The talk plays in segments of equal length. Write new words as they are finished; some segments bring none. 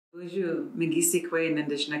Bonjour, Migisikwe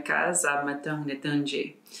Nindishnakas Matung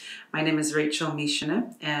Nitunji. My name is Rachel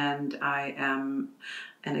Mishina, and I am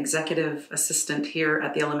an executive assistant here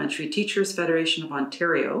at the Elementary Teachers Federation of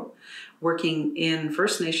Ontario, working in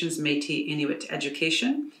First Nations Métis Inuit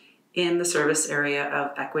education in the service area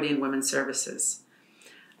of Equity and Women's Services.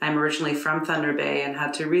 I'm originally from Thunder Bay and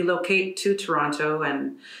had to relocate to Toronto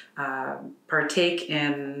and partake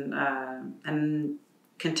in an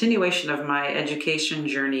continuation of my education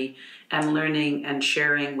journey and learning and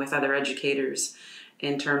sharing with other educators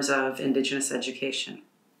in terms of Indigenous education.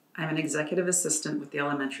 I'm an executive assistant with the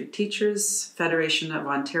Elementary Teachers Federation of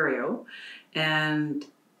Ontario, and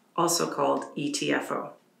also called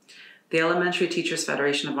ETFO. The Elementary Teachers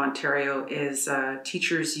Federation of Ontario is a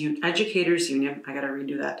educators union. I gotta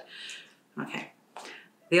redo that. Okay.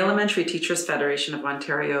 The Elementary Teachers Federation of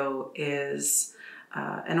Ontario is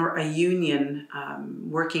a union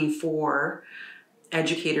working for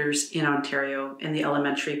educators in Ontario in the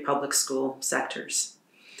elementary public school sectors.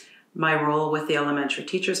 My role with the Elementary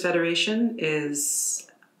Teachers Federation is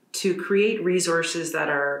to create resources that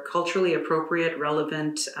are culturally appropriate,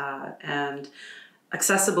 relevant, and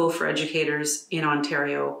accessible for educators in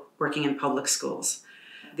Ontario working in public schools.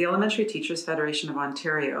 The Elementary Teachers Federation of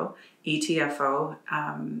Ontario, ETFO,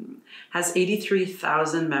 has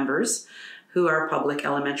 83,000 members who are public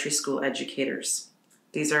elementary school educators.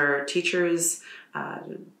 These are teachers,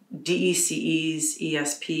 DECEs,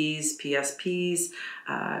 ESPs, PSPs,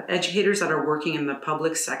 educators that are working in the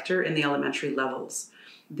public sector in the elementary levels.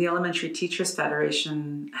 The Elementary Teachers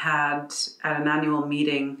Federation had, at an annual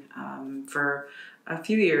meeting for a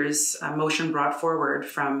few years, a motion brought forward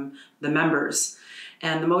from the members.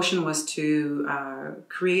 And the motion was to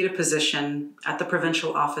create a position at the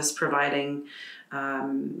provincial office providing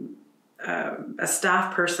a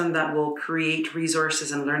staff person that will create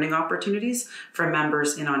resources and learning opportunities for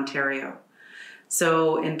members in Ontario.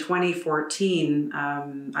 So in 2014,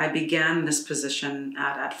 I began this position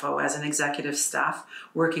at ETFO as an executive staff,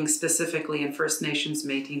 working specifically in First Nations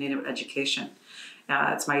Métis Inuit education.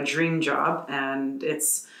 It's my dream job, and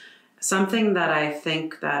it's something that I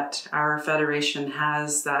think that our federation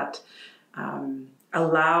has that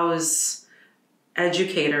allows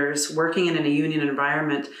educators working in a union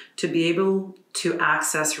environment to be able to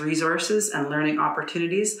access resources and learning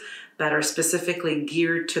opportunities that are specifically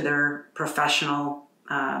geared to their professional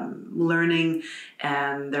learning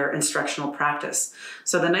and their instructional practice.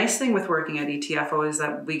 So the nice thing with working at ETFO is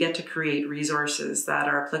that we get to create resources that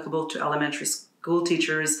are applicable to elementary school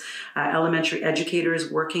teachers, elementary educators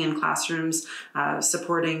working in classrooms,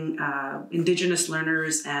 supporting Indigenous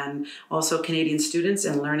learners and also Canadian students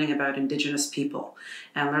in learning about Indigenous people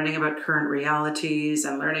and learning about current realities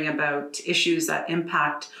and learning about issues that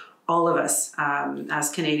impact all of us as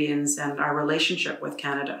Canadians and our relationship with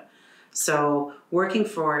Canada. So working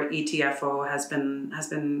for ETFO has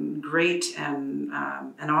been great and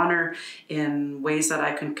an honor in ways that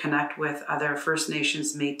I can connect with other First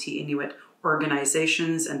Nations Métis Inuit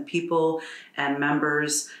organizations and people and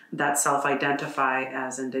members that self-identify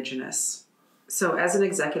as Indigenous. So as an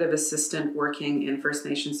executive assistant working in First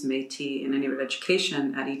Nations Métis and Inuit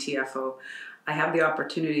education at ETFO, I have the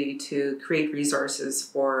opportunity to create resources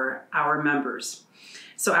for our members.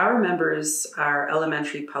 So our members are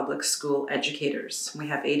elementary public school educators. We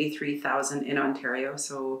have 83,000 in Ontario,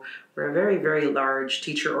 so we're a very, very large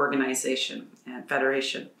teacher organization and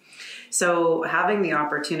federation. So having the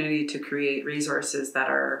opportunity to create resources that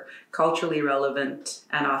are culturally relevant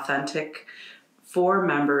and authentic for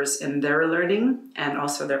members in their learning and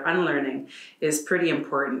also their unlearning is pretty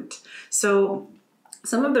important. So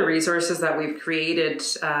some of the resources that we've created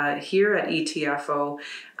here at ETFO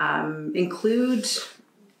include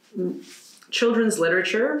children's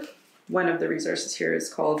literature. One of the resources here is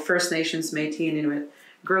called First Nations Métis and Inuit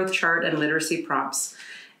Growth Chart and Literacy Prompts.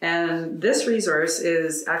 And this resource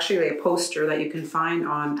is actually a poster that you can find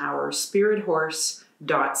on our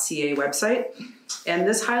spirithorse.ca website. And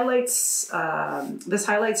this highlights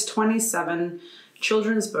 27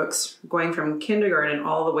 children's books going from kindergarten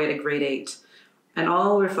all the way to grade 8, and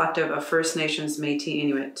all reflective of First Nations Métis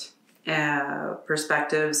Inuit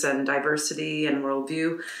perspectives and diversity and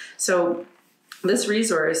worldview. So this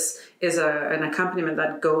resource is an accompaniment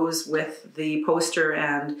that goes with the poster,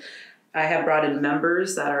 and I have brought in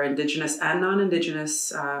members that are Indigenous and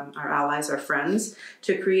non-Indigenous, our allies, our friends,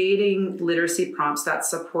 to creating literacy prompts that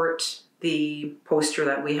support the poster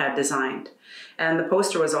that we had designed. And the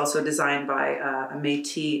poster was also designed by a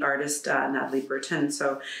Métis artist, Natalie Burton.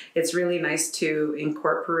 So it's really nice to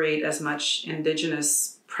incorporate as much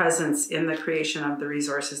Indigenous presence in the creation of the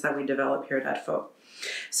resources that we develop here at ETFO.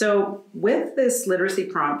 So with this literacy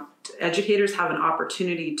prompt, educators have an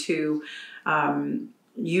opportunity to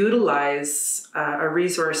utilize a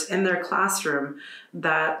resource in their classroom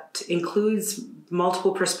that includes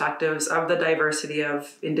multiple perspectives of the diversity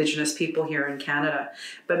of Indigenous people here in Canada,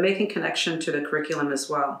 but making connection to the curriculum as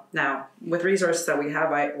well. Now, with resources that we have,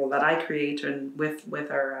 that I create and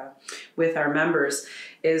with our members,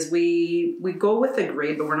 is we go with the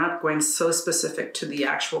grade, but we're not going so specific to the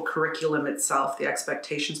actual curriculum itself, the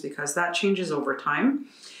expectations, because that changes over time.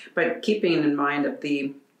 But keeping in mind of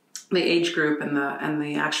the age group and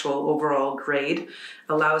the actual overall grade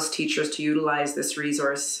allows teachers to utilize this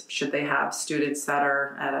resource should they have students that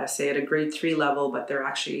are at a grade 3 level, but they're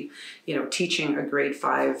actually, teaching a grade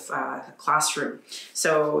 5 classroom.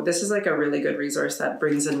 So this is like a really good resource that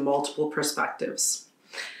brings in multiple perspectives.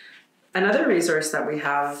 Another resource that we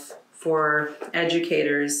have for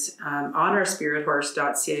educators on our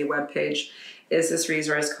spirithorse.ca webpage is this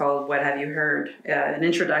resource called What Have You Heard? An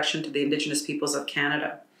Introduction to the Indigenous Peoples of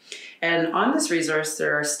Canada. And on this resource,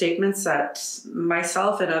 there are statements that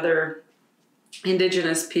myself and other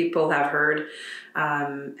Indigenous people have heard.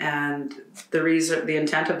 And the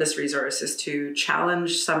intent of this resource is to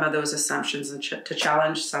challenge some of those assumptions and to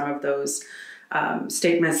challenge some of those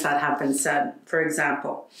statements that have been said. For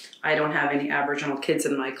example, I don't have any Aboriginal kids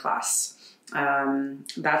in my class.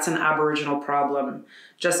 That's an Aboriginal problem.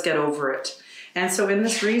 Just get over it. And so in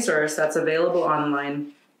this resource that's available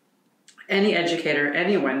online, any educator,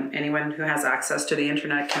 anyone who has access to the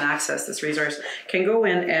internet can access this resource, can go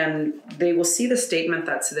in and they will see the statement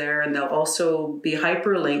that's there, and there'll also be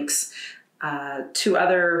hyperlinks to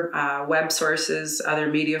other web sources, other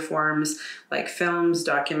media forms like films,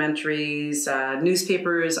 documentaries,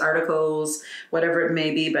 newspapers, articles, whatever it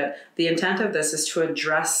may be. But the intent of this is to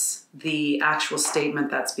address the actual statement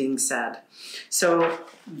that's being said. So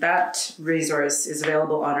that resource is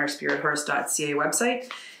available on our spirithorse.ca website.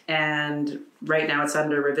 And right now it's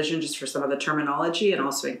under revision just for some of the terminology, and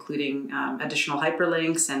also including additional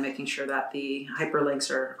hyperlinks and making sure that the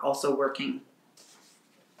hyperlinks are also working.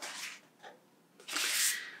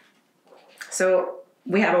 So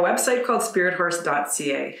we have a website called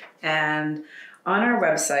spirithorse.ca, and on our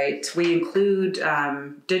website we include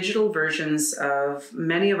digital versions of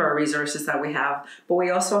many of our resources that we have, but we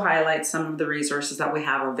also highlight some of the resources that we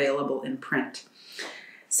have available in print.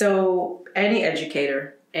 So any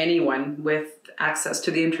educator, anyone with access to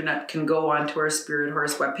the internet can go onto our Spirit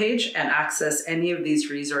Horse webpage and access any of these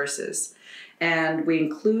resources. And we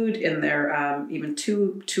include in there even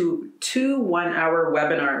two 1-hour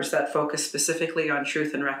webinars that focus specifically on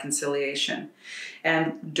truth and reconciliation.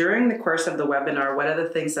 And during the course of the webinar, one of the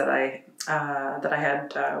things that I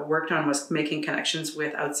had worked on was making connections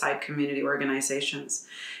with outside community organizations.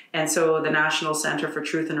 And so the National Center for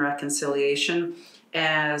Truth and Reconciliation,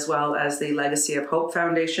 as well as the Legacy of Hope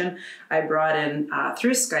Foundation, I brought in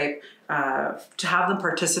through Skype to have them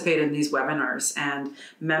participate in these webinars. And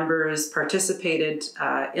members participated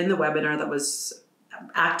in the webinar that was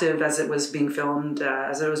active as it was being filmed,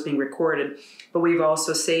 as it was being recorded. But we've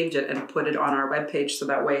also saved it and put it on our webpage, so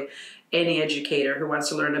that way any educator who wants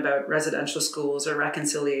to learn about residential schools or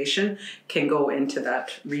reconciliation can go into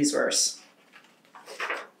that resource.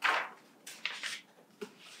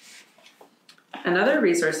 Another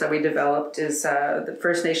resource that we developed is the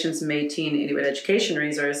First Nations Métis and Inuit Education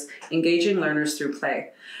resource, Engaging Learners Through Play.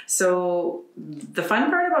 So the fun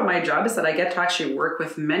part about my job is that I get to actually work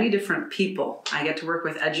with many different people. I get to work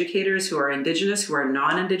with educators who are Indigenous, who are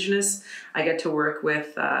non-Indigenous. I get to work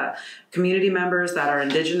with community members that are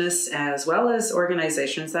Indigenous, as well as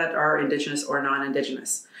organizations that are Indigenous or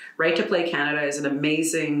non-Indigenous. Right to Play Canada is an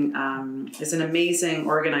amazing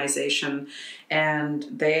organization, and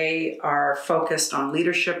they are focused on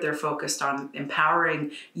leadership. They're focused on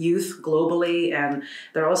empowering youth globally, and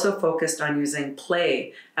they're also focused on using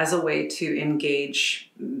play as a way to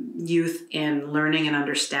engage youth in learning and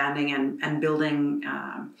understanding and building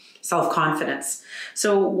self-confidence.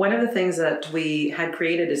 So one of the things that we had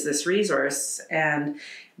created is this resource, and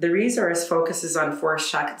the resource focuses on four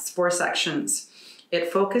sections. It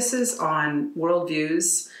focuses on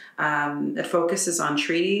worldviews, it focuses on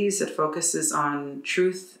treaties, it focuses on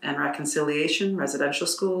truth and reconciliation, residential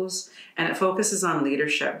schools, and it focuses on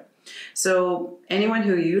leadership. So anyone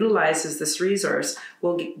who utilizes this resource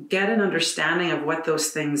will get an understanding of what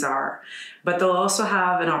those things are, but they'll also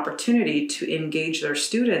have an opportunity to engage their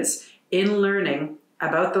students in learning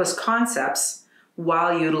about those concepts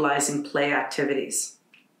while utilizing play activities.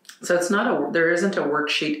 So there isn't a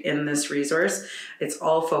worksheet in this resource. It's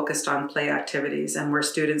all focused on play activities, and where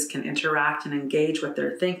students can interact and engage with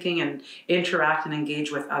their thinking and interact and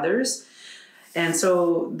engage with others. And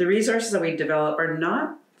so the resources that we develop are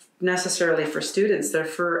not necessarily for students, they're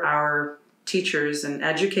for our teachers and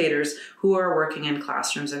educators who are working in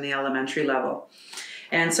classrooms in the elementary level.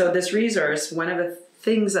 And so this resource, one of the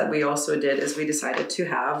things that we also did is we decided to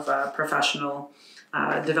have a professional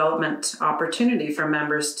development opportunity for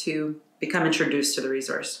members to become introduced to the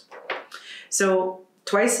resource. So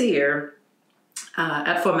twice a year,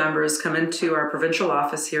 ETFO members come into our provincial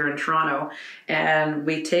office here in Toronto, and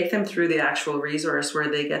we take them through the actual resource where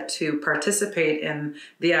they get to participate in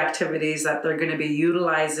the activities that they're going to be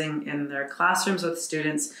utilizing in their classrooms with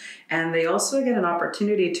students. And they also get an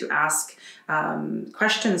opportunity to ask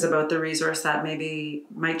questions about the resource that maybe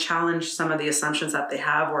might challenge some of the assumptions that they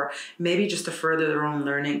have, or maybe just to further their own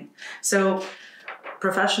learning. So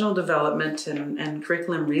professional development and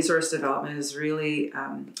curriculum resource development is really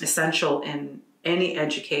essential in any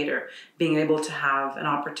educator being able to have an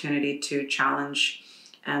opportunity to challenge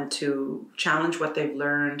what they've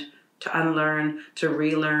learned, to unlearn, to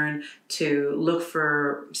relearn, to look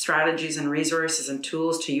for strategies and resources and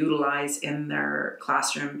tools to utilize in their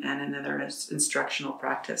classroom and in their instructional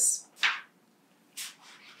practice.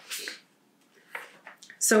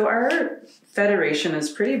 So our federation is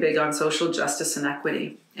pretty big on social justice and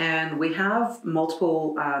equity, and we have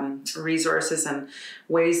multiple resources and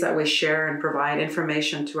ways that we share and provide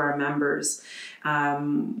information to our members.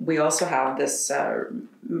 We also have this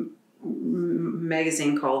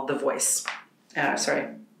magazine called The Voice.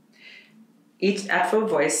 ETFO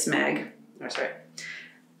Voice Mag.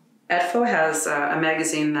 ETFO has a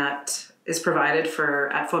magazine that is provided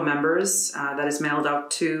for ETFO members that is mailed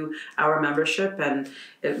out to our membership, and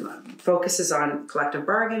it focuses on collective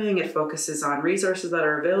bargaining, it focuses on resources that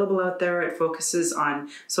are available out there, it focuses on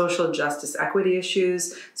social justice equity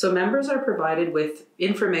issues. So members are provided with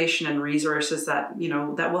information and resources that,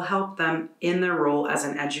 that will help them in their role as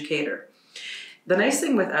an educator. The nice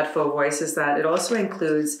thing with ETFO Voice is that it also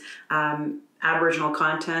includes Aboriginal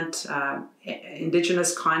content,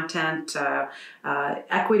 Indigenous content,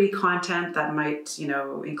 equity content that might,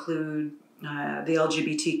 include the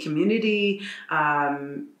LGBT community,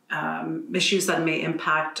 issues that may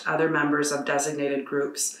impact other members of designated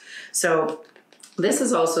groups. So this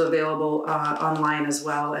is also available online as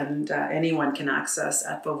well, and anyone can access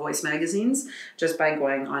ETFO Voice magazines just by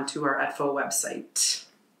going onto our ETFO website.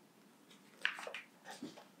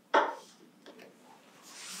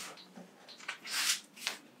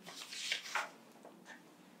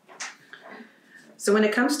 So when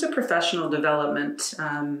it comes to professional development,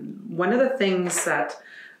 one of the things that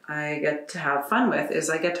I get to have fun with is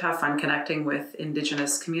I get to have fun connecting with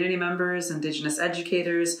Indigenous community members, Indigenous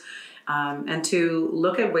educators, and to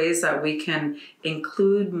look at ways that we can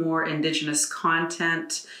include more Indigenous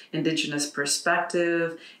content, Indigenous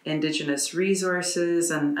perspective, Indigenous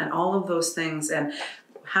resources, and all of those things. And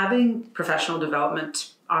having professional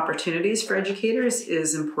development opportunities for educators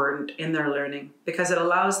is important in their learning because it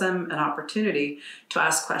allows them an opportunity to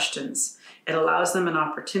ask questions. It allows them an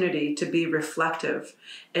opportunity to be reflective.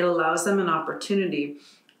 It allows them an opportunity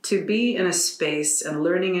to be in a space and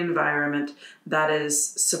learning environment that is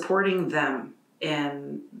supporting them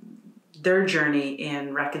in their journey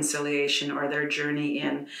in reconciliation or their journey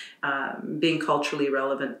in being culturally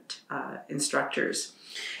relevant instructors.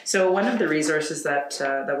 So one of the resources that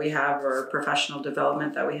we have, or professional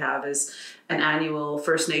development that we have, is an annual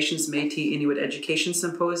First Nations Métis Inuit Education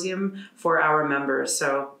Symposium for our members.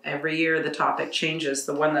 So every year the topic changes.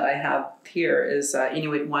 The one that I have here is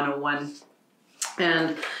Inuit 101.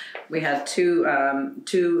 And we had two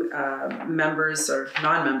members or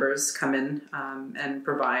non-members come in and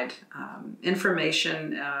provide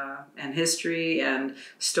information and history and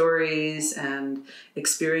stories and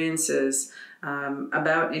experiences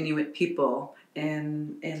about Inuit people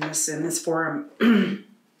in this forum.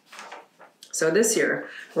 So this year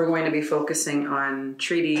we're going to be focusing on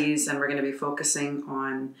treaties, and we're going to be focusing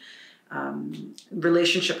on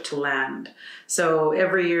relationship to land. So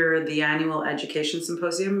every year the annual education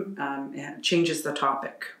symposium changes the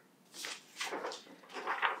topic.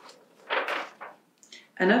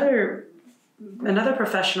 Another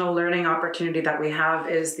professional learning opportunity that we have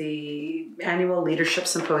is the annual leadership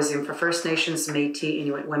symposium for First Nations Métis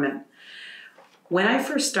Inuit women. When I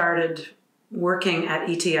first started working at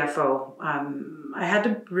ETFO, I had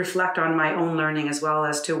to reflect on my own learning as well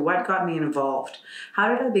as to what got me involved. How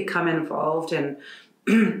did I become involved in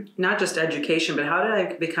not just education, but how did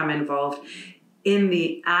I become involved in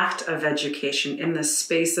the act of education, in the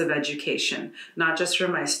space of education, not just for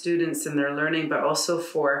my students in their learning, but also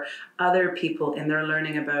for other people in their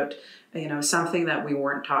learning about, something that we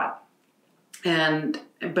weren't taught. And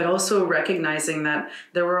but also recognizing that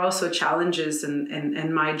there were also challenges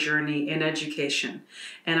in my journey in education.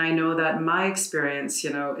 And I know that my experience,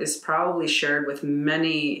 is probably shared with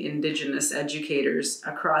many Indigenous educators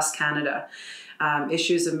across Canada.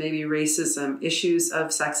 Issues of maybe racism, issues of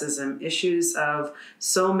sexism, issues of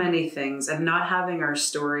so many things, and not having our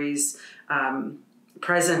stories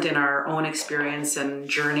present in our own experience and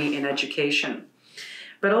journey in education.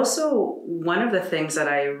 But also, one of the things that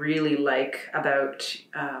I really like about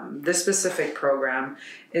this specific program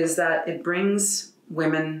is that it brings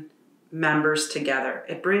women members together.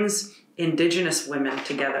 It brings Indigenous women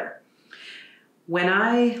together. When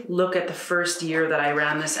I look at the first year that I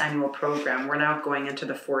ran this annual program, we're now going into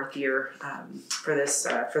the fourth year for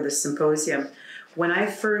this symposium. When I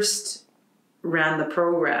first ran the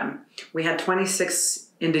program, we had 26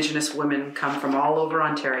 Indigenous women come from all over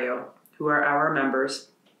Ontario who are our members.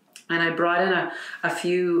 And I brought in a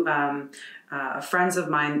few friends of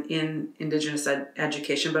mine in Indigenous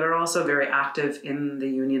education, but are also very active in the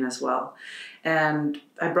union as well. And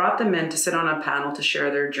I brought them in to sit on a panel to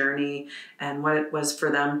share their journey and what it was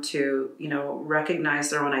for them to,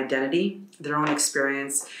 recognize their own identity, their own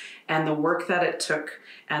experience, and the work that it took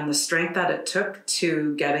and the strength that it took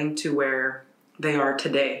to getting to where they are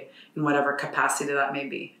today, in whatever capacity that may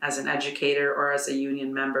be, as an educator or as a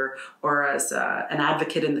union member or as an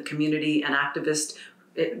advocate in the community, an activist.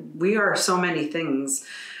 We are so many things.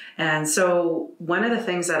 And so one of the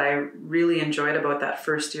things that I really enjoyed about that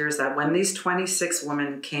first year is that when these 26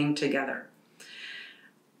 women came together,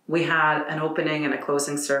 we had an opening and a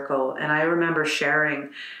closing circle. And I remember sharing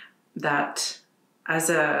that as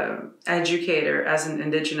an educator, as an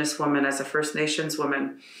Indigenous woman, as a First Nations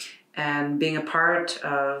woman, and being a part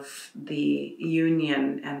of the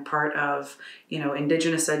union and part of,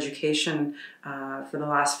 Indigenous education for the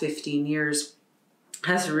last 15 years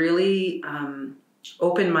has really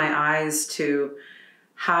opened my eyes to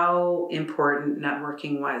how important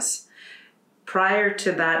networking was. Prior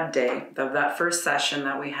to that day, that first session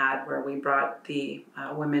that we had where we brought the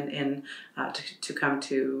women in to come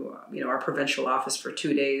to our provincial office for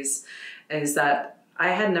 2 days, is that I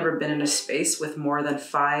had never been in a space with more than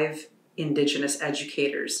 5 Indigenous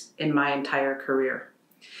educators in my entire career.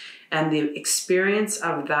 And the experience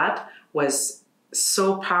of that was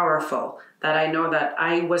so powerful that I know that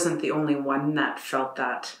I wasn't the only one that felt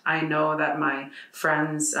that. I know that my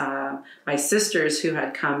friends, my sisters who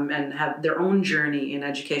had come and had their own journey in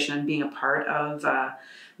education and being a part of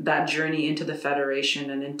that journey into the Federation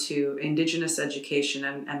and into Indigenous education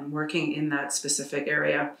and working in that specific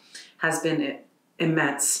area has been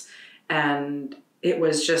immense. And it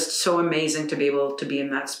was just so amazing to be able to be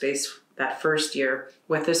in that space that first year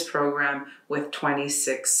with this program with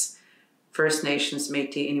 26 First Nations,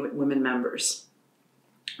 Métis, Inuit women members.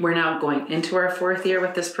 We're now going into our 4th year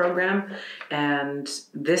with this program, and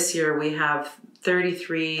this year we have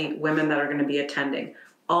 33 women that are going to be attending.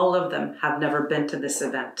 All of them have never been to this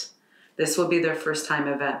event. This will be their first time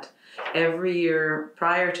event. Every year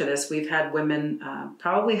prior to this, we've had women,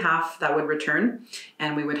 probably half that would return,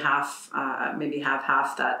 and we would maybe have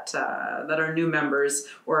half that are new members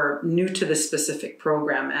or new to this specific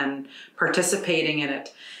program and participating in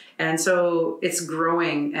it. And so it's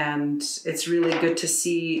growing, and it's really good to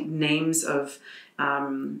see names of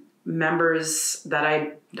members that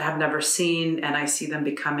I have never seen, and I see them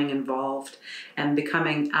becoming involved and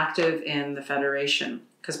becoming active in the Federation.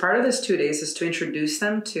 Because part of this 2 days is to introduce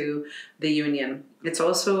them to the union. It's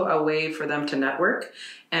also a way for them to network,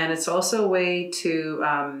 and it's also a way to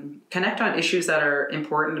connect on issues that are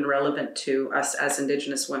important and relevant to us as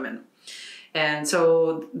Indigenous women. And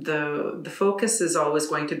so the focus is always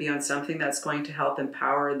going to be on something that's going to help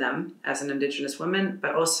empower them as an Indigenous woman,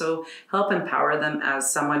 but also help empower them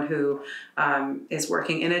as someone who is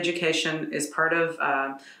working in education, is part of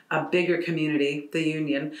a bigger community, the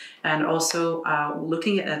union, and also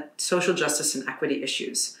looking at social justice and equity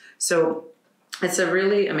issues. So it's a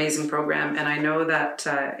really amazing program. And I know that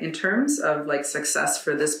in terms of success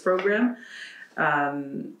for this program,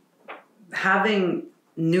 having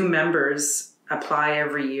new members apply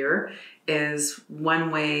every year is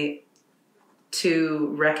one way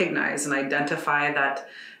to recognize and identify that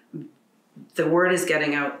the word is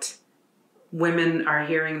getting out. Women are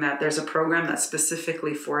hearing that there's a program that's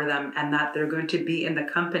specifically for them, and that they're going to be in the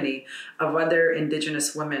company of other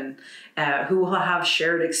Indigenous women who will have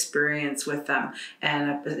shared experience with them,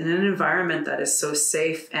 and in an environment that is so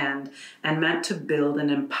safe and meant to build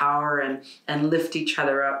and empower and lift each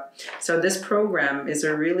other up. So this program is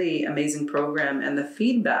a really amazing program, and the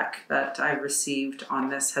feedback that I've received on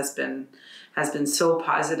this has been so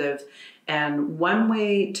positive. And one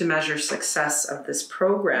way to measure success of this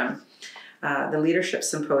program, the Leadership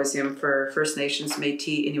Symposium for First Nations,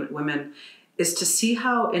 Métis, Inuit women, is to see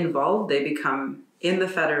how involved they become in the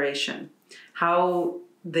Federation, how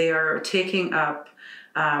they are taking up,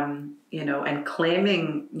 and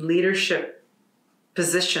claiming leadership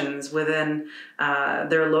positions within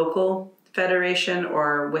their local federation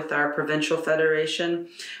or with our provincial federation,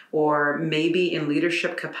 or maybe in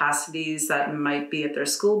leadership capacities that might be at their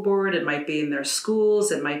school board, it might be in their schools,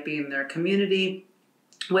 it might be in their community,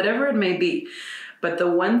 whatever it may be. But the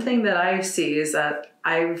one thing that I see is that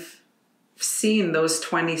I've seen those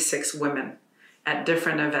 26 women at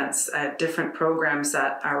different events, at different programs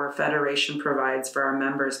that our federation provides for our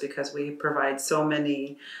members, because we provide so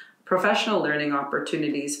many professional learning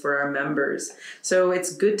opportunities for our members. So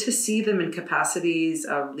it's good to see them in capacities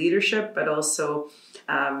of leadership, but also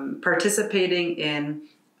participating in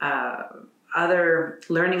other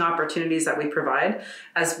learning opportunities that we provide,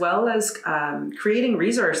 as well as creating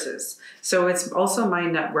resources. So it's also my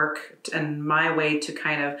network and my way to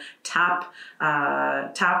kind of tap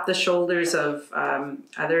the shoulders of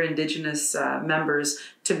other Indigenous members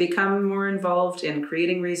to become more involved in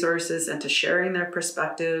creating resources and to sharing their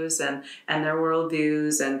perspectives and their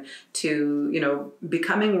worldviews, and to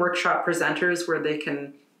becoming workshop presenters where they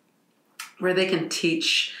can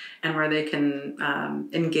teach and where they can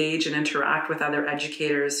engage and interact with other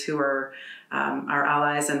educators who are our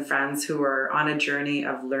allies and friends who are on a journey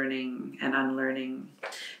of learning and unlearning.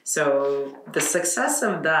 So the success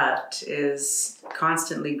of that is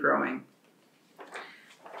constantly growing.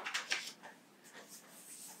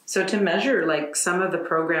 So to measure some of the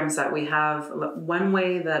programs that we have, one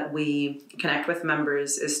way that we connect with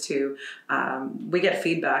members is to, we get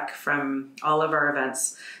feedback from all of our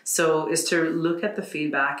events. So is to look at the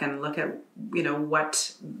feedback and look at,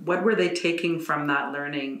 what were they taking from that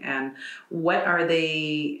learning, and what are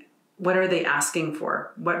they asking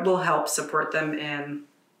for? What will help support them in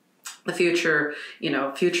the future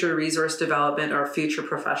resource development or future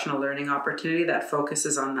professional learning opportunity that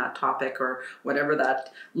focuses on that topic or whatever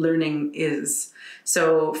that learning is.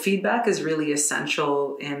 So feedback is really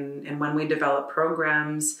essential in when we develop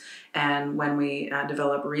programs and when we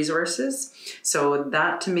develop resources. So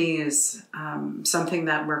that to me is something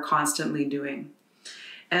that we're constantly doing.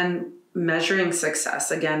 And measuring success,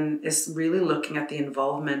 again, is really looking at the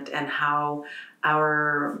involvement and how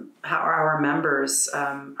our members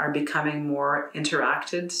are becoming more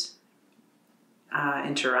interactive,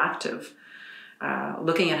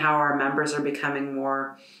 looking at how our members are becoming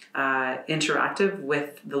more interactive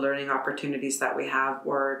with the learning opportunities that we have,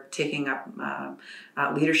 or taking up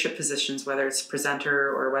leadership positions, whether it's presenter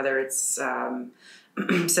or whether it's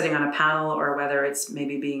sitting on a panel, or whether it's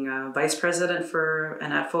maybe being a vice president for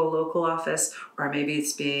an ETFO local office, or maybe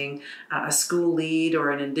it's being a school lead or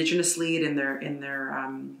an Indigenous lead in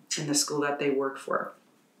the school that they work for.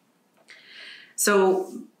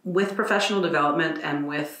 So with professional development and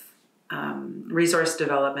with resource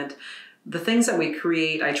development, the things that we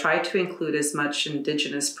create, I try to include as much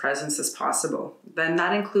Indigenous presence as possible. Then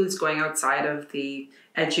that includes going outside of the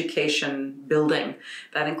education building.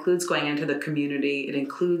 That includes going into the community. It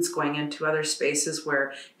includes going into other spaces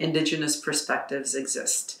where Indigenous perspectives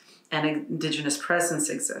exist and Indigenous presence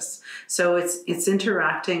exists. So it's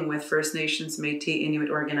interacting with First Nations, Métis, Inuit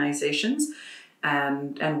organizations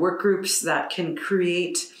and work groups that can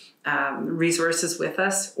create resources with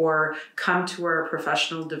us, or come to our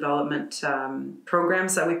professional development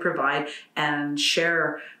programs that we provide and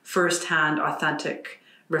share firsthand, authentic,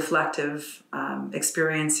 reflective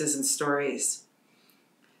experiences and stories.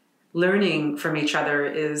 Learning from each other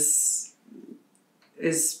is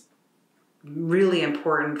really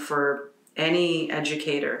important for any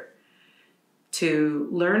educator, to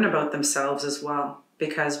learn about themselves as well,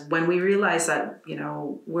 because when we realize that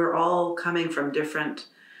we're all coming from different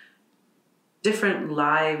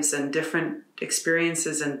lives and different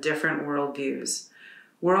experiences and different worldviews,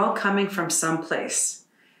 we're all coming from someplace.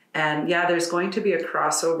 And yeah, there's going to be a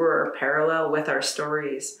crossover or parallel with our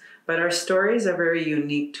stories, but our stories are very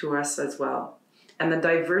unique to us as well. And the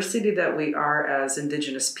diversity that we are as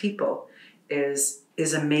Indigenous people is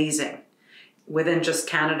amazing within just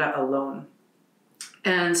Canada alone.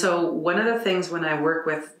 And so one of the things when I work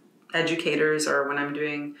with educators, or when I'm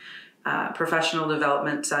doing professional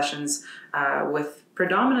development sessions with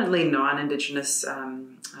predominantly non-Indigenous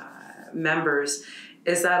members,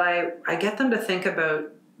 is that I get them to think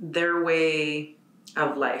about their way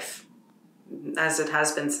of life, as it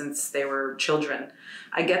has been since they were children.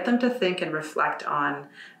 I get them to think and reflect on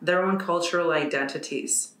their own cultural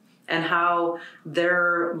identities and how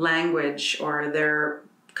their language or their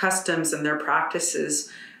customs and their practices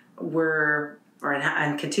were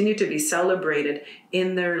and continue to be celebrated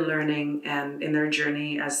in their learning and in their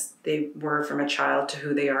journey as they were from a child to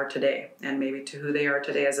who they are today, and maybe to who they are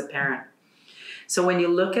today as a parent. So when you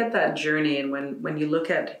look at that journey, and when you look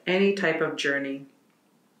at any type of journey,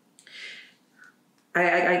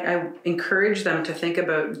 I encourage them to think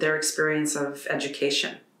about their experience of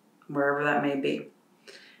education, wherever that may be.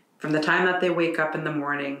 From the time that they wake up in the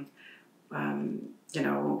morning,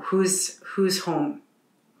 who's home?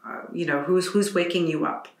 Who's waking you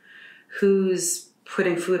up? Who's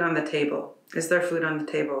putting food on the table? Is there food on the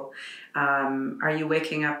table? Are you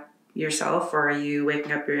waking up yourself, or are you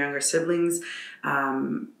waking up your younger siblings?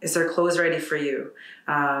 Is there clothes ready for you?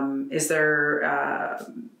 Is there,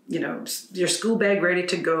 your school bag ready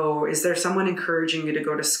to go? Is there someone encouraging you to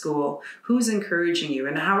go to school? Who's encouraging you?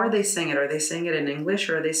 And how are they saying it? Are they saying it in English,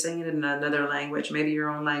 or are they saying it in another language, maybe your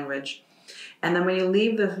own language? And then when you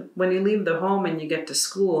leave the home and you get to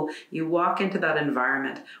school, you walk into that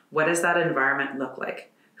environment. What does that environment look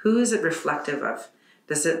like? Who is it reflective of?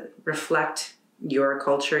 Does it reflect your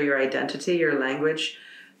culture, your identity, your language?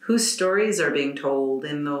 Whose stories are being told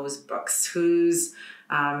in those books? Who's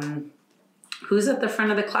at the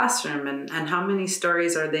front of the classroom, and how many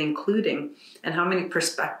stories are they including, and how many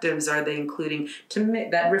perspectives are they including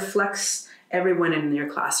that reflects everyone in your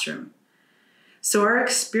classroom? So our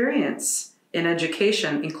experience in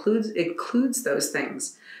education includes those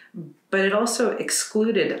things, but it also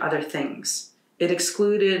excluded other things. It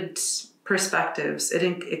excluded perspectives. It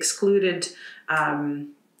excluded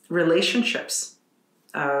relationships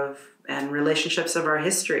of our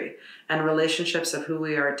history, and relationships of who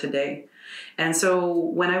we are today. And so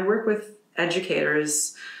when I work with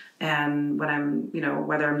educators, and when I'm,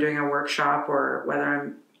 whether I'm doing a workshop or whether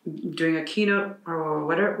I'm doing a keynote or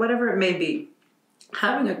whatever it may be,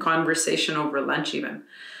 having a conversation over lunch even,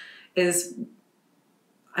 is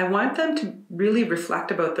I want them to really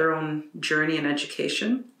reflect about their own journey in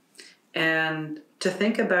education, and to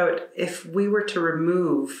think about, if we were to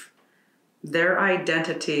remove their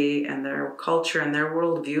identity and their culture and their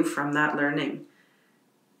worldview from that learning,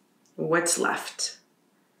 what's left?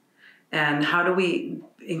 And how do we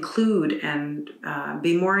include and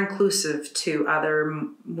be more inclusive to other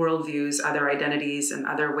worldviews, other identities, and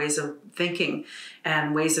other ways of thinking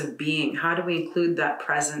and ways of being? How do we include that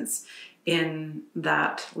presence in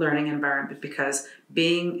that learning environment? Because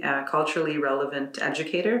being a culturally relevant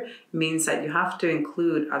educator means that you have to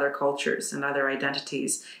include other cultures and other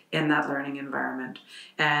identities in that learning environment.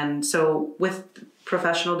 And so with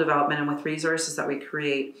professional development and with resources that we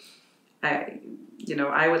create,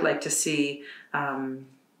 I would like to see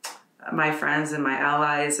my friends and my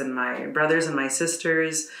allies and my brothers and my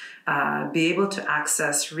sisters be able to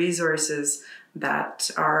access resources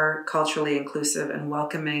that are culturally inclusive and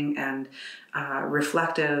welcoming and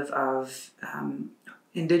reflective of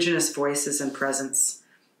Indigenous voices and presence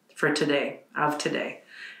for today,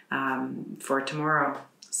 for tomorrow.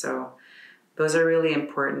 So those are really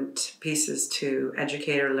important pieces to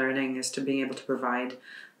educator learning, is to being able to provide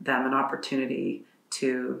them an opportunity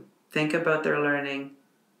to think about their learning,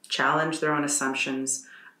 challenge their own assumptions,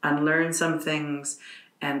 unlearn some things,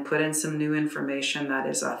 and put in some new information that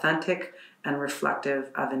is authentic and reflective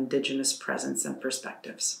of Indigenous presence and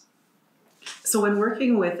perspectives. So when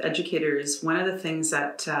working with educators, one of the things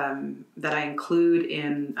that I include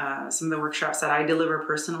in some of the workshops that I deliver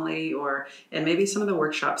personally, and maybe some of the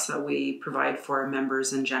workshops that we provide for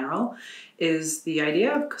members in general, is the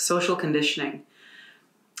idea of social conditioning.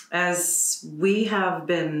 As we have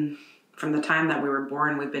been, from the time that we were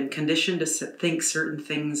born, we've been conditioned to think certain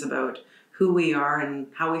things about who we are and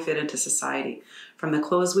how we fit into society. From the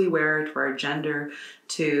clothes we wear, to our gender,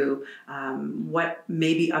 to what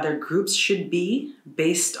maybe other groups should be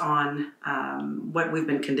based on what we've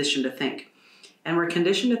been conditioned to think. And we're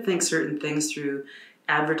conditioned to think certain things through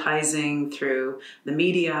advertising, through the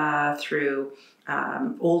media, through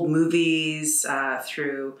old movies,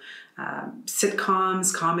 through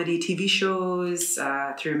sitcoms, comedy, TV shows,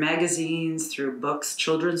 through magazines, through books,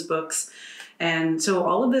 children's books. And so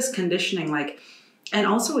all of this conditioning, and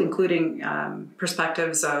also including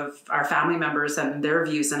perspectives of our family members and their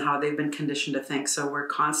views and how they've been conditioned to think. So we're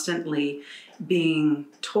constantly being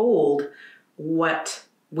told what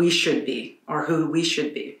we should be, or who we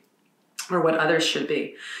should be, or what others should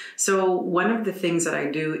be. So one of the things that I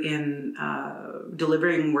do in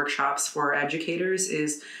delivering workshops for educators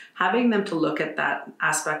is having them to look at that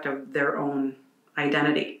aspect of their own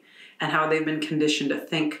identity and how they've been conditioned to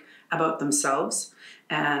think about themselves,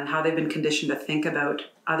 and how they've been conditioned to think about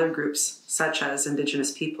other groups, such as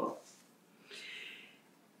Indigenous people.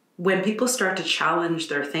 when people start to challenge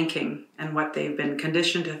their thinking and what they've been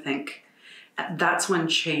conditioned to think, that's when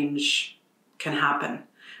change can happen.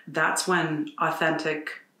 That's when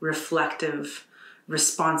authentic, reflective,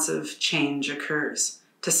 responsive change occurs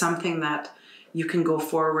to something that you can go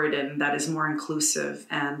forward in, that is more inclusive,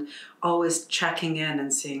 and always checking in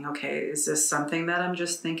and seeing, okay, is this something that I'm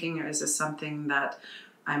just thinking, or is this something that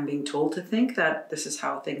I'm being told to think, that this is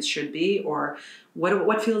how things should be, or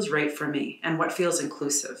what feels right for me and what feels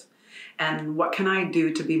inclusive? And what can I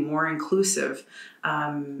do to be more inclusive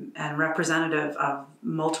and representative of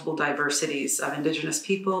multiple diversities of Indigenous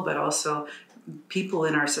people, but also people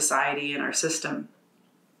in our society and our system?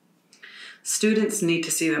 Students need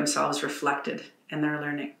to see themselves reflected in their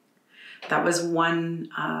learning. That was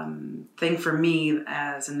one thing for me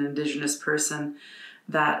as an Indigenous person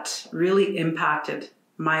that really impacted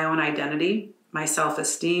my own identity, my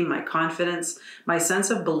self-esteem, my confidence, my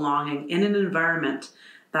sense of belonging in an environment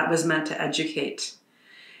that was meant to educate.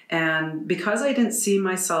 And because I didn't see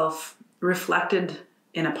myself reflected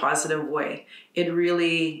in a positive way, it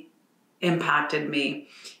really impacted me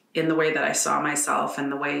in the way that I saw myself and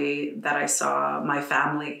the way that I saw my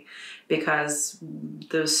family. Because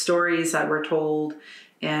the stories that were told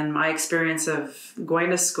and my experience of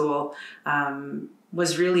going to school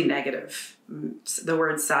was really negative. The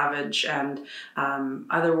word savage and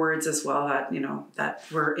other words as well that, that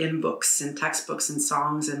were in books and textbooks and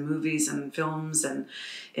songs and movies and films and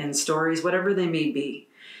in stories, whatever they may be.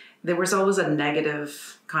 There was always a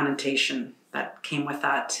negative connotation that came with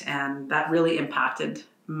that, and that really impacted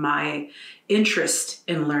my interest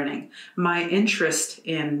in learning, my interest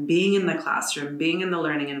in being in the classroom, being in the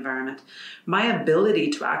learning environment, my ability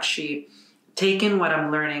to actually take in what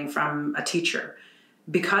I'm learning from a teacher.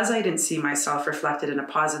 Because I didn't see myself reflected in a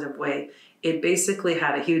positive way, it basically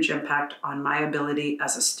had a huge impact on my ability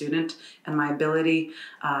as a student and my ability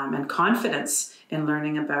and confidence in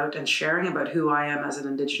learning about and sharing about who I am as an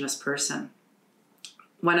Indigenous person.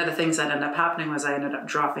 One of the things that ended up happening was I ended up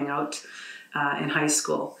dropping out in high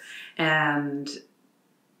school, and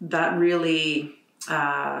that really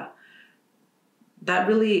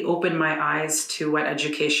opened my eyes to what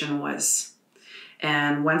education was.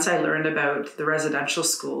 And once I learned about the residential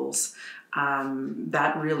schools,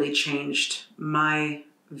 that really changed my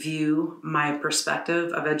view, my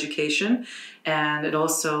perspective of education. And it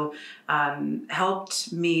also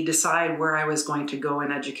helped me decide where I was going to go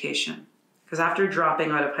in education. Because after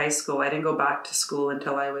dropping out of high school, I didn't go back to school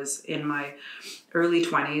until I was in my early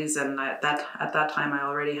 20s. And at that time, I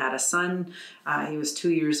already had a son. He was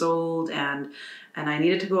 2 years old, and I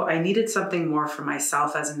needed to go. I needed something more for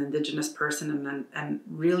myself as an Indigenous person, and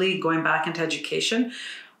really going back into education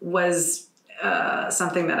was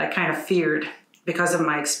something that I kind of feared because of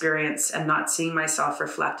my experience and not seeing myself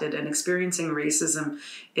reflected and experiencing racism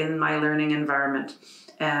in my learning environment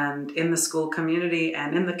and in the school community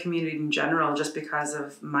and in the community in general, just because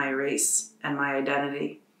of my race and my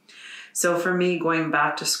identity. So for me, going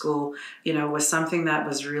back to school, was something that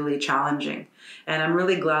was really challenging. And I'm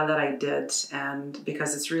really glad that I did, and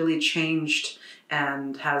because it's really changed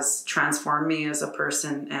and has transformed me as a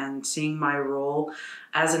person and seeing my role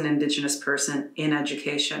as an Indigenous person in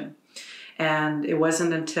education. And it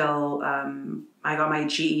wasn't until I got my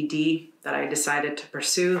GED that I decided to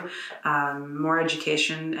pursue more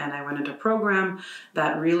education, and I went into a program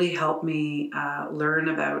that really helped me learn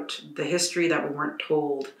about the history that we weren't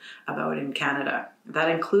told about in Canada. That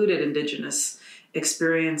included Indigenous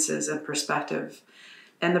experiences and perspective.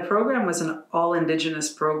 And the program was an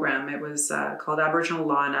all-Indigenous program. It was called Aboriginal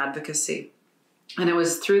Law and Advocacy. And it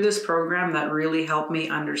was through this program that really helped me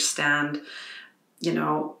understand,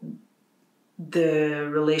 the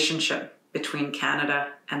relationship between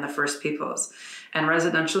Canada and the First Peoples. And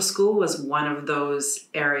residential school was one of those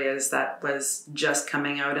areas that was just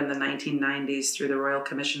coming out in the 1990s through the Royal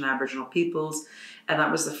Commission on Aboriginal Peoples. And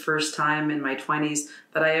that was the first time in my 20s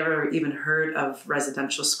that I ever even heard of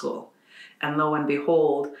residential school. And lo and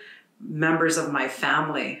behold, members of my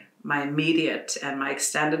family, my immediate and my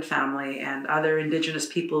extended family and other Indigenous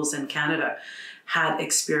peoples in Canada had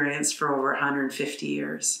experienced for over 150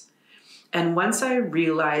 years. And once I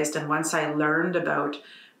realized and once I learned about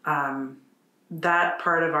that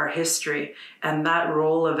part of our history and that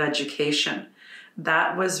role of education,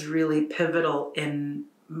 that was really pivotal in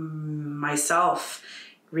myself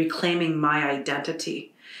reclaiming my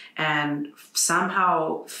identity and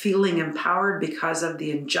somehow feeling empowered because of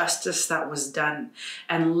the injustice that was done,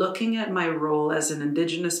 and looking at my role as an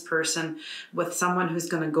Indigenous person with someone who's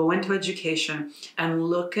going to go into education and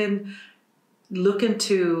look into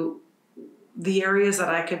the areas that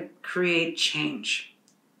I could create change,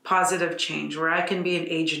 positive change, where I can be an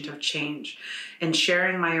agent of change and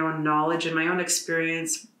sharing my own knowledge and my own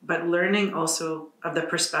experience, but learning also of the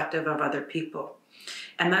perspective of other people.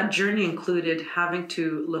 And that journey included having to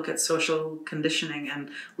look at social conditioning and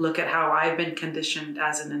look at how I've been conditioned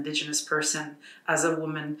as an Indigenous person, as a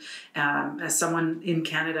woman, as someone in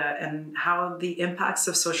Canada, and how the impacts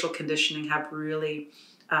of social conditioning have really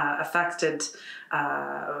affected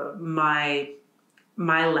my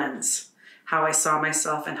lens, how I saw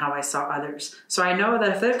myself and how I saw others. So I know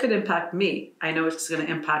that if that could impact me, I know it's going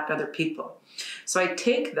to impact other people. So I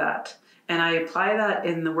take that and I apply that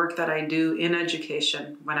in the work that I do in education.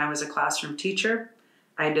 When I was a classroom teacher,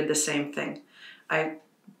 I did the same thing. I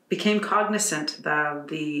became cognizant of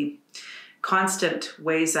the constant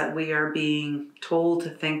ways that we are being told to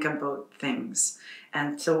think about things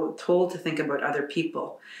and so told to think about other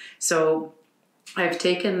people. So I've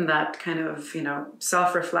taken that kind of,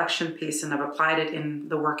 self-reflection piece and I've applied it in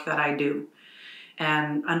the work that I do.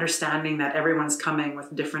 And understanding that everyone's coming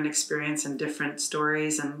with different experience and different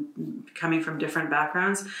stories and coming from different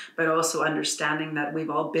backgrounds, but also understanding that we've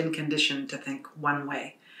all been conditioned to think one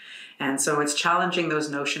way. And so it's challenging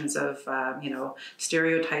those notions of,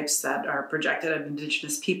 stereotypes that are projected at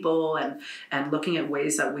Indigenous people and looking at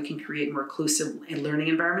ways that we can create more inclusive learning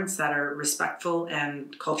environments that are respectful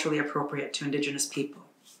and culturally appropriate to Indigenous people.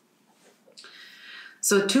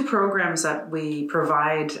 So 2 programs that we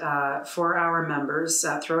provide for our members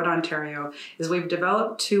throughout Ontario is we've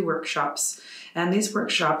developed 2 workshops. And these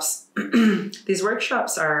workshops,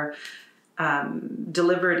 are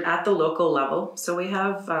delivered at the local level. So we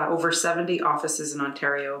have over 70 offices in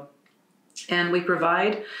Ontario. And we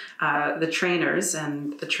provide the trainers,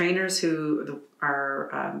 and the trainers who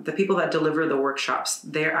are the people that deliver the workshops.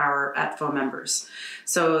 They are ETFO members.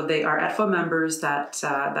 So they are ETFO members that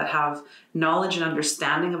have knowledge and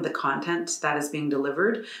understanding of the content that is being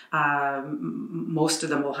delivered. Most of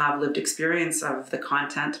them will have lived experience of the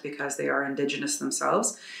content because they are Indigenous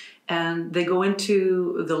themselves. And they go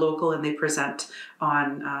into the local and they present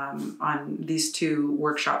on these 2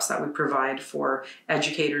 workshops that we provide for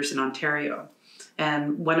educators in Ontario.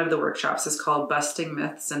 And one of the workshops is called Busting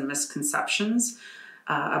Myths and Misconceptions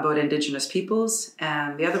about Indigenous peoples.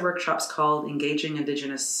 And the other workshop's called Engaging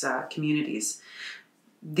Indigenous Communities.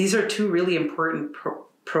 These are 2 really important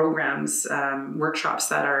programs, workshops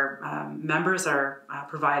that our members are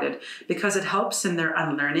provided because it helps in their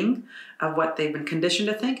unlearning of what they've been conditioned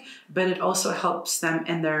to think, but it also helps them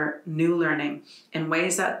in their new learning in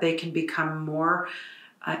ways that they can become more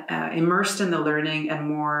immersed in the learning and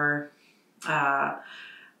more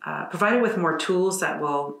provided with more tools that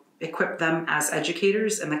will equip them as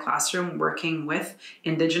educators in the classroom working with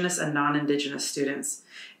Indigenous and non-Indigenous students.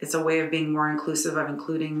 It's a way of being more inclusive, of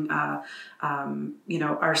including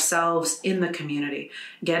ourselves in the community,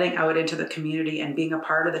 getting out into the community and being a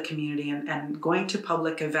part of the community and going to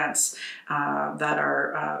public events that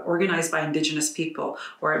are organized by Indigenous people,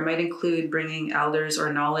 or it might include bringing elders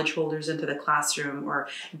or knowledge holders into the classroom, or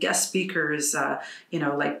guest speakers,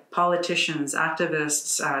 like politicians,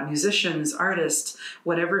 activists, musicians, artists,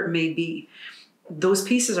 whatever it may be. Those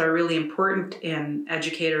pieces are really important in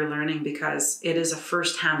educator learning because it is a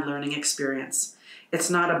first-hand learning experience. It's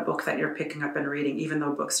not a book that you're picking up and reading, even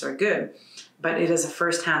though books are good, but it is a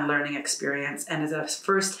first-hand learning experience, and it's a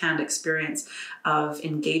first-hand experience of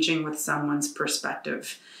engaging with someone's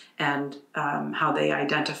perspective and how they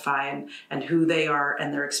identify and who they are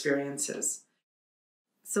and their experiences.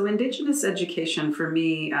 So Indigenous education for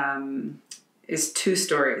me is 2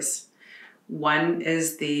 stories. One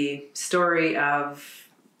is the story of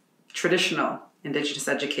traditional Indigenous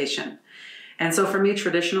education. And so for me,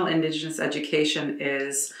 traditional Indigenous education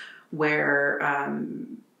is where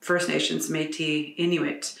First Nations, Métis,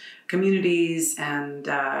 Inuit communities and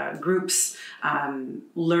groups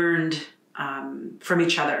learned from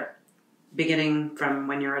each other, beginning from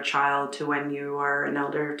when you're a child to when you are an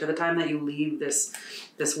elder to the time that you leave this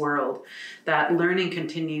world. That learning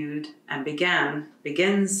continued and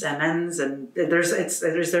begins and ends, and there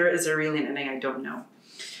is a really an ending, I don't know.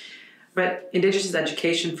 But Indigenous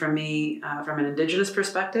education for me, from an Indigenous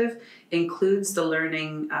perspective, includes the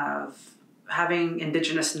learning of having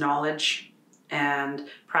Indigenous knowledge and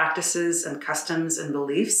practices and customs and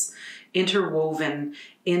beliefs interwoven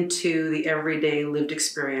into the everyday lived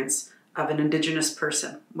experience of an Indigenous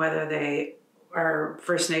person, whether they are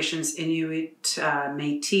First Nations, Inuit,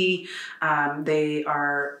 Métis. They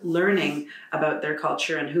are learning about their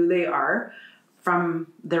culture and who they are from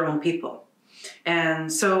their own people.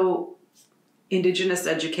 And so Indigenous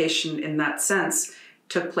education in that sense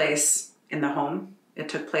took place in the home, It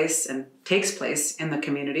took place and takes place in the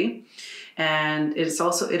community. And it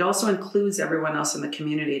also includes everyone else in the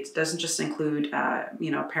community. It doesn't just include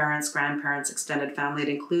parents, grandparents, extended family. It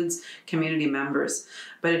includes community members,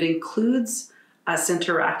 but it includes us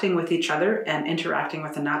interacting with each other and interacting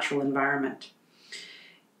with the natural environment.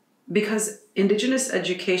 Because Indigenous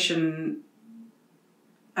education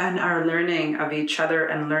and our learning of each other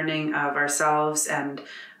and learning of ourselves and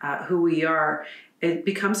who we are, it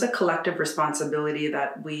becomes a collective responsibility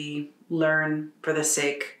that we learn for the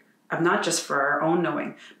sake of not just for our own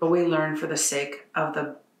knowing, but we learn for the sake of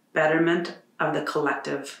the betterment of the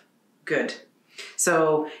collective good.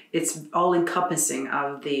 So it's all encompassing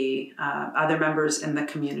of the other members in the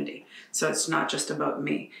community. So it's not just about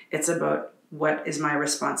me. It's about what is my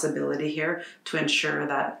responsibility here to ensure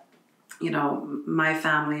that my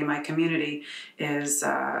family, my community is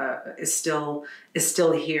still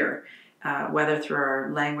here, whether through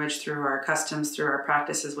our language, through our customs, through our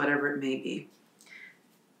practices, whatever it may be.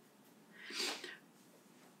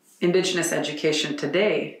 Indigenous education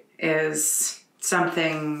today is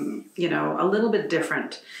something, a little bit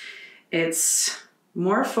different. It's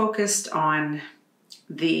more focused on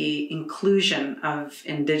the inclusion of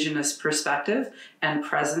Indigenous perspective and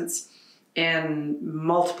presence in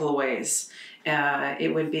multiple ways.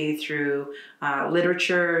 It would be through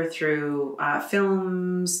literature, through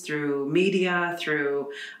films, through media,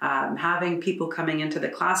 through having people coming into the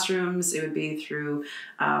classrooms. It would be through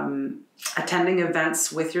attending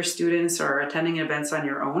events with your students or attending events on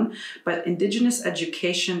your own. But Indigenous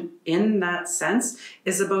education in that sense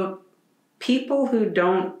is about people who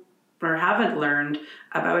don't or haven't learned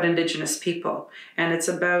about Indigenous people. And it's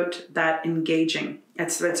about that engaging.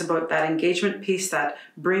 It's about that engagement piece that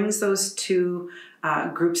brings those two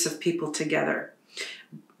groups of people together.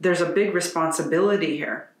 There's a big responsibility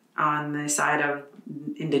here on the side of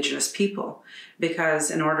Indigenous people, because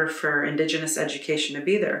in order for Indigenous education to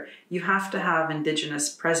be there, you have to have Indigenous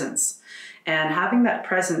presence. And having that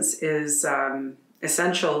presence is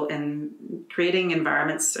essential in creating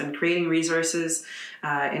environments and creating resources,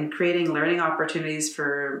 in creating learning opportunities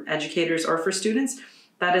for educators or for students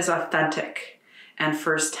that is authentic and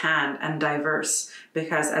firsthand and diverse.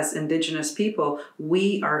 Because as Indigenous people,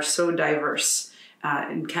 we are so diverse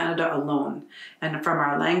in Canada alone. And from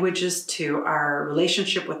our languages to our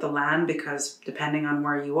relationship with the land, because depending on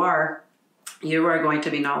where you are going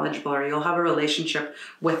to be knowledgeable, or you'll have a relationship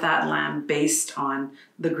with that land based on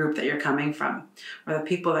the group that you're coming from or the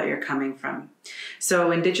people that you're coming from.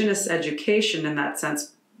 So Indigenous education in that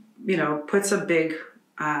sense, puts a big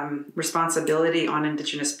responsibility on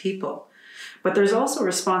Indigenous people. But there's also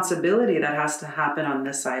responsibility that has to happen on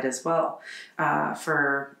this side as well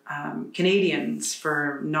for Canadians,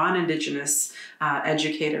 for non-Indigenous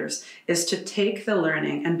educators, is to take the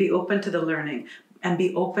learning and be open to the learning, and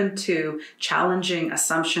be open to challenging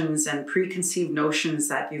assumptions and preconceived notions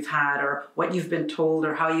that you've had, or what you've been told,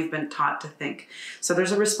 or how you've been taught to think. So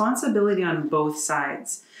there's a responsibility on both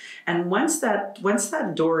sides. And once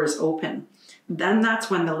that door is open, then that's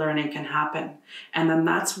when the learning can happen. And then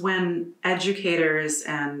that's when educators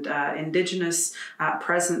and Indigenous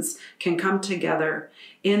presence can come together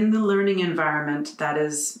in the learning environment that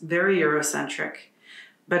is very Eurocentric.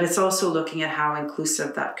 But it's also looking at how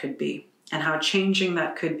inclusive that could be, and how changing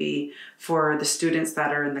that could be for the students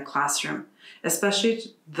that are in the classroom, especially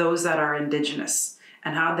those that are Indigenous,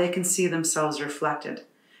 and how they can see themselves reflected,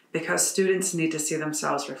 because students need to see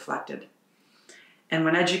themselves reflected. And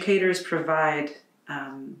when educators provide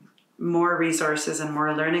more resources and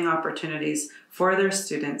more learning opportunities for their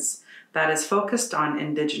students that is focused on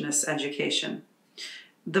Indigenous education,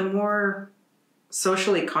 the more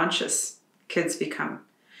socially conscious kids become,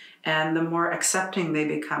 and the more accepting they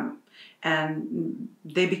become. And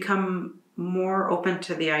they become more open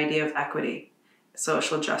to the idea of equity,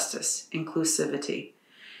 social justice, inclusivity.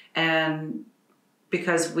 And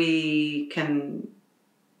because we can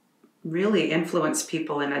really influence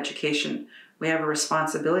people in education, we have a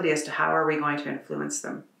responsibility as to how are we going to influence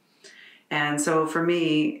them. And so for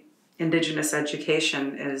me, Indigenous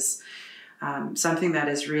education is something that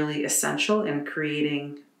is really essential in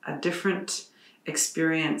creating a different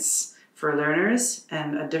experience for learners,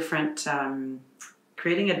 and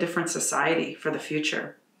creating a different society for the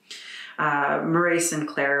future.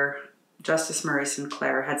 Justice Murray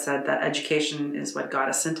Sinclair had said that education is what got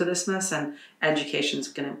us into this mess, and education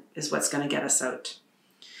is what's going to get us out.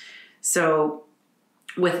 So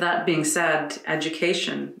with that being said,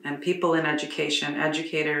 education and people in education,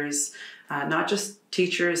 educators, not just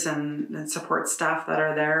teachers and support staff that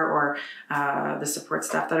are there, or the support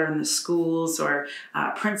staff that are in the schools, or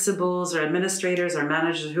principals or administrators or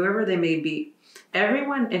managers, whoever they may be,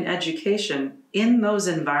 Everyone in education, in those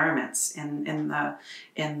environments, in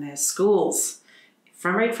the schools,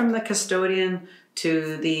 right from the custodian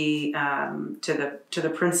to the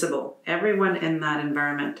principal, everyone in that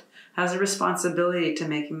environment has a responsibility to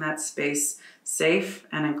making that space safe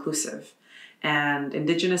and inclusive. And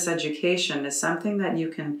Indigenous education is something that you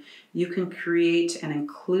can create and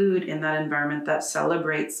include in that environment that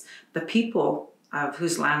celebrates the people of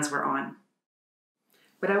whose lands we're on.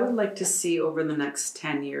 What I would like to see over the next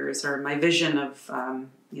 10 years, or my vision of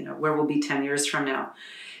where we'll be 10 years from now,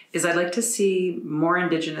 is I'd like to see more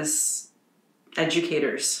Indigenous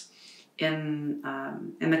educators in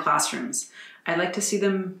the classrooms. I'd like to see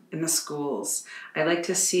them in the schools. I'd like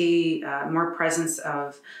to see more presence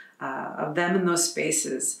of them in those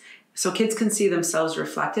spaces, so kids can see themselves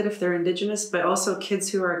reflected if they're Indigenous, but also kids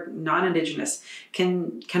who are non-Indigenous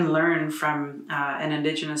can learn from an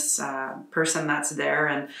Indigenous person that's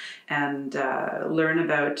there and learn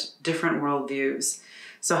about different worldviews.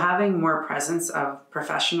 So having more presence of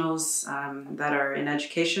professionals that are in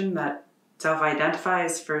education that self-identify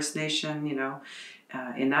as First Nation,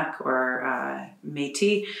 Inuk or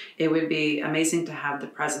Métis, it would be amazing to have the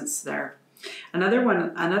presence there.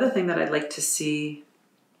 Another thing that I'd like to see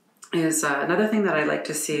is having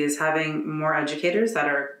more educators that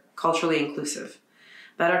are culturally inclusive,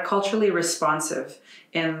 that are culturally responsive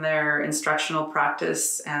in their instructional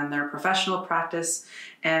practice and their professional practice,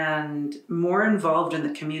 and more involved in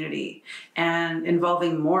the community and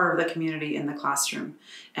involving more of the community in the classroom,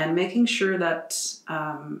 and making sure that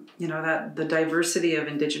that the diversity of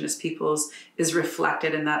Indigenous peoples is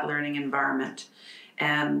reflected in that learning environment,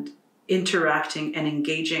 and interacting and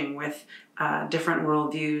engaging with different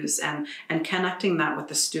worldviews and connecting that with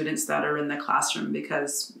the students that are in the classroom,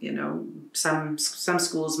 because some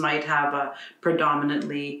schools might have a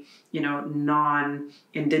predominantly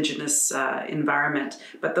non-Indigenous environment,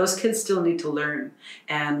 but those kids still need to learn.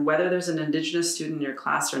 And whether there's an Indigenous student in your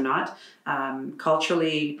class or not,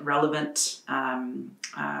 culturally relevant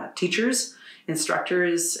teachers,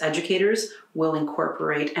 instructors, educators will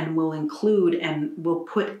incorporate and will include and will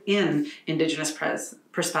put in Indigenous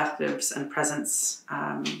perspectives and presence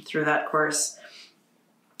through that course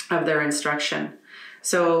of their instruction.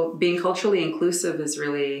 So being culturally inclusive is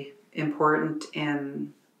really important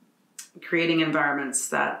in creating environments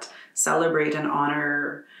that celebrate and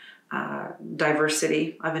honor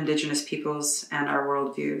diversity of Indigenous peoples and our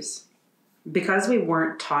worldviews. Because we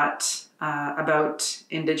weren't taught about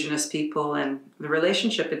Indigenous people and the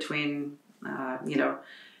relationship between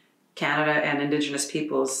Canada and Indigenous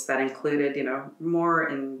peoples, that included more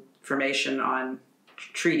information on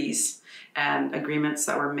treaties and agreements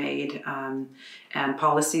that were made, and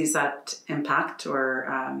policies that impact or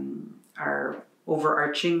are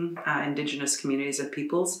overarching Indigenous communities and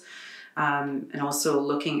peoples, and also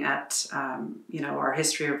looking at our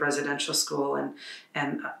history of residential school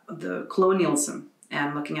and the colonialism,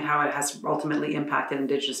 and looking at how it has ultimately impacted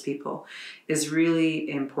Indigenous people is really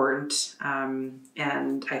important.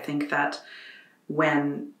 And I think that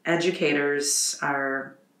when educators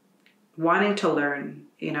are wanting to learn,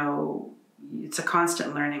 it's a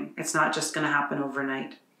constant learning. It's not just going to happen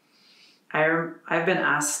overnight. I've been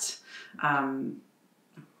asked a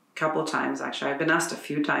couple times, actually. I've been asked a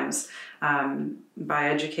few times by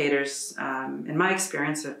educators, in my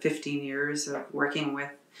experience of 15 years of working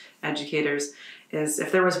with educators, is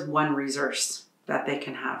if there was one resource that they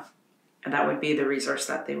can have, and that would be the resource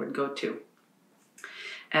that they would go to.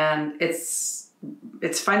 And it's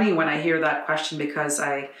funny when I hear that question, because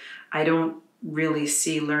I don't really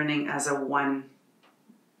see learning as a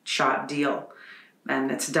one-shot deal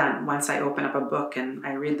and it's done. Once I open up a book and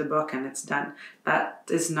I read the book and it's done. That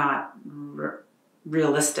is not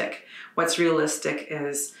realistic. What's realistic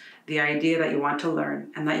is the idea that you want to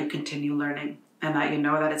learn and that you continue learning, and that you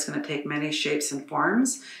know that it's going to take many shapes and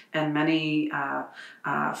forms and many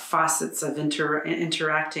facets of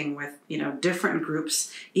interacting with different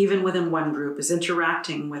groups. Even within one group is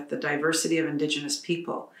interacting with the diversity of Indigenous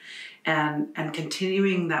people, and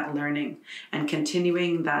continuing that learning and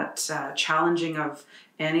continuing that challenging of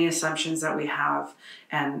any assumptions that we have,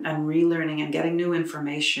 and relearning and getting new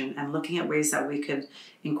information and looking at ways that we could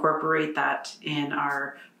incorporate that in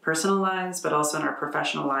our personal lives, but also in our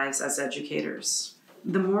professional lives as educators.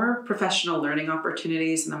 The more professional learning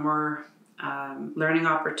opportunities and the more learning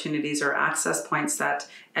opportunities or access points that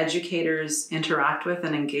educators interact with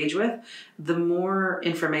and engage with, the more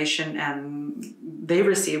information and they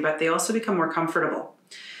receive, but they also become more comfortable.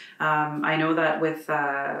 I know that with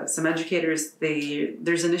some educators,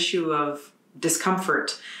 there's an issue of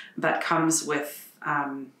discomfort that comes with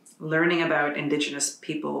learning about Indigenous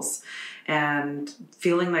peoples. and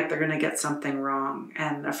feeling like they're going to get something wrong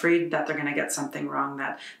and afraid that they're going to get something wrong,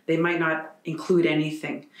 that they might not include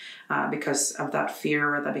anything because of that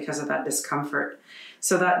fear or because of that discomfort.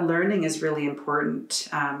 So that learning is really important,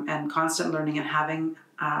 and constant learning and having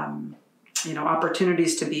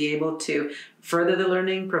opportunities to be able to further the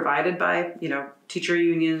learning provided by, teacher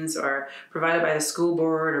unions or provided by the school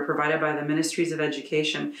board or provided by the ministries of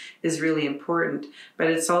education is really important. But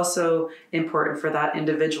it's also important for that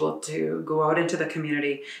individual to go out into the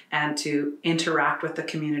community and to interact with the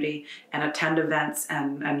community and attend events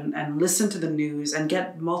and listen to the news and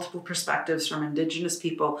get multiple perspectives from Indigenous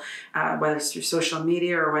people, whether it's through social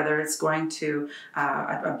media or whether it's going to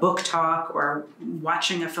a book talk or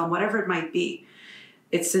watching a film, whatever it might be.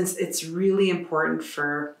 It's really important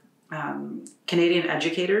for Canadian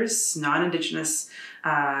educators, non-Indigenous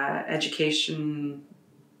education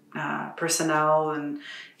personnel, and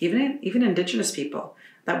even Indigenous people,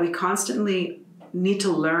 that we constantly need to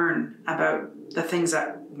learn about the things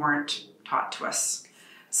that weren't taught to us.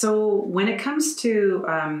 So when it comes to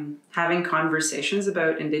having conversations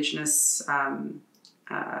about Indigenous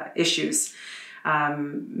issues,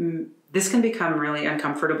 this can become really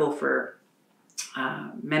uncomfortable for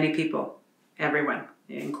many people, everyone,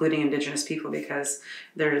 including Indigenous people, because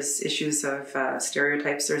there's issues of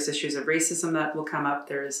stereotypes, there's issues of racism that will come up,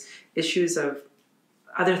 there's issues of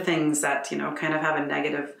other things that, kind of have a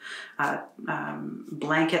negative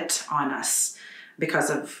blanket on us because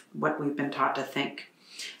of what we've been taught to think.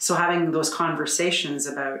 So having those conversations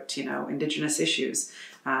about, Indigenous issues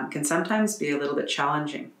can sometimes be a little bit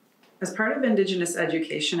challenging. As part of Indigenous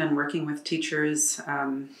education and working with teachers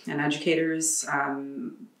and educators,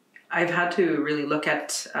 I've had to really look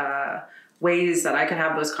at ways that I could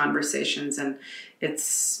have those conversations, and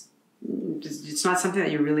it's not something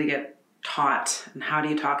that you really get taught. And how do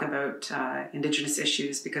you talk about Indigenous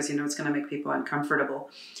issues? Because it's going to make people uncomfortable,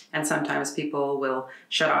 and sometimes people will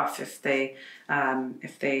shut off if they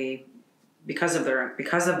because of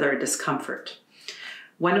their discomfort.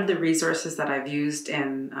 One of the resources that I've used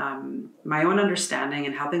in my own understanding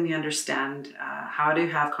and helping me understand how to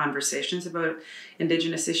have conversations about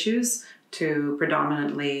Indigenous issues to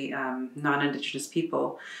predominantly non-Indigenous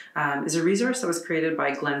people is a resource that was created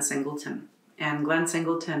by Glenn Singleton. And Glenn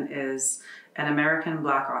Singleton is an American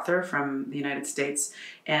Black author from the United States,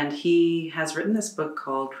 and he has written this book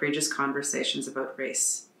called Courageous Conversations About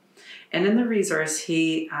Race. And in the resource,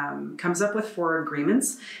 he comes up with 4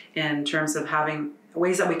 agreements in terms of having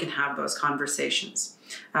ways that we can have those conversations.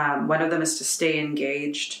 One of them is to stay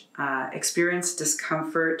engaged, experience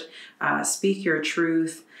discomfort, speak your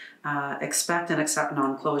truth, expect and accept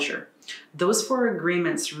non-closure. Those 4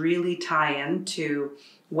 agreements really tie into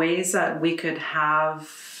ways that we could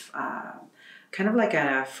have kind of like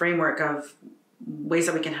a framework of ways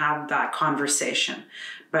that we can have that conversation,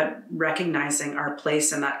 but recognizing our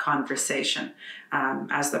place in that conversation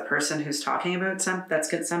as the person who's talking about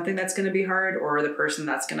something that's going to be hard, or the person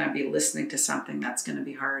that's going to be listening to something that's going to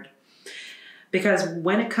be hard. Because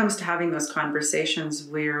when it comes to having those conversations,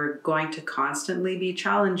 we're going to constantly be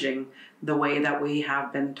challenging the way that we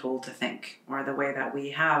have been told to think, or the way that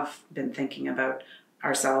we have been thinking about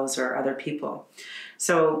ourselves or other people.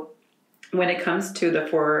 So when it comes to the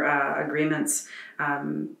 4 agreements,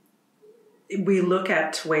 we look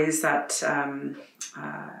at ways that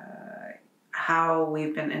how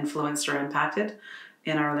we've been influenced or impacted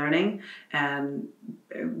in our learning, and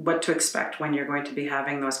what to expect when you're going to be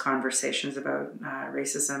having those conversations about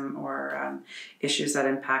racism or issues that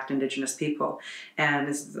impact Indigenous people. And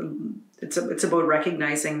it's about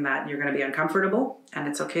recognizing that you're going to be uncomfortable, and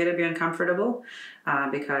it's okay to be uncomfortable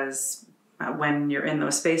because when you're in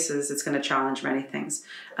those spaces, it's going to challenge many things.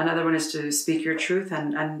 Another one is to speak your truth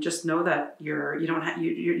and just know that you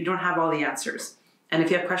don't have all the answers. And if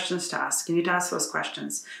you have questions to ask, you need to ask those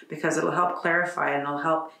questions, because it'll help clarify and it'll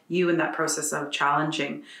help you in that process of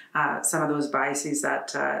challenging some of those biases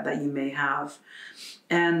that you may have.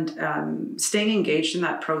 And staying engaged in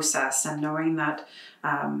that process and knowing that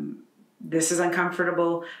this is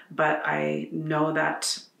uncomfortable, but I know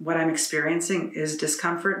that what I'm experiencing is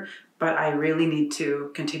discomfort, but I really need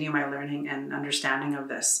to continue my learning and understanding of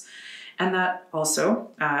this. And that also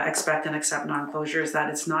expect and accept non-closure is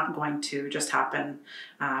that it's not going to just happen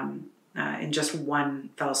in just one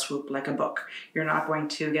fell swoop like a book. You're not going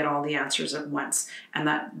to get all the answers at once, and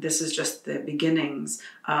that this is just the beginnings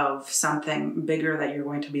of something bigger that you're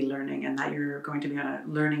going to be learning, and that you're going to be on a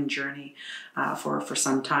learning journey for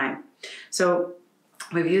some time. So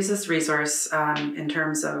we've used this resource in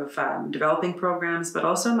terms of developing programs, but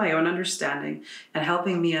also my own understanding and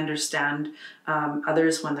helping me understand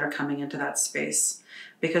others when they're coming into that space.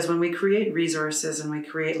 Because when we create resources and we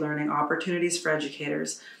create learning opportunities for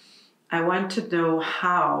educators, I want to know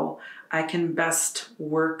how I can best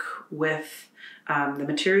work with the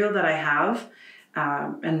material that I have,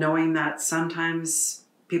 and knowing that sometimes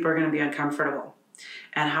people are going to be uncomfortable.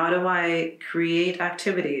 And how do I create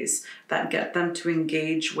activities that get them to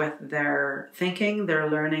engage with their thinking, their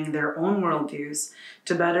learning, their own worldviews,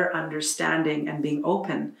 to better understanding and being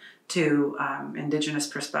open to Indigenous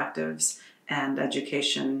perspectives and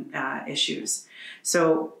education issues.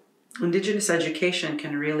 So Indigenous education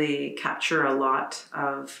can really capture a lot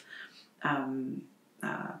of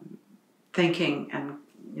thinking, and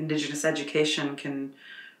Indigenous education can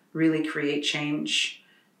really create change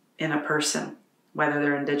in a person, whether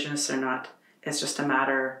they're Indigenous or not. It's just a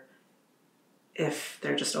matter if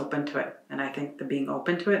they're just open to it. And I think the being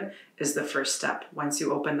open to it is the first step. Once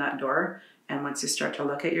you open that door, and once you start to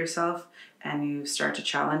look at yourself and you start to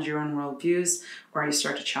challenge your own worldviews, or you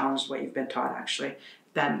start to challenge what you've been taught actually,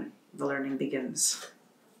 then the learning begins.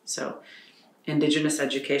 So Indigenous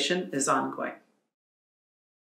education is ongoing.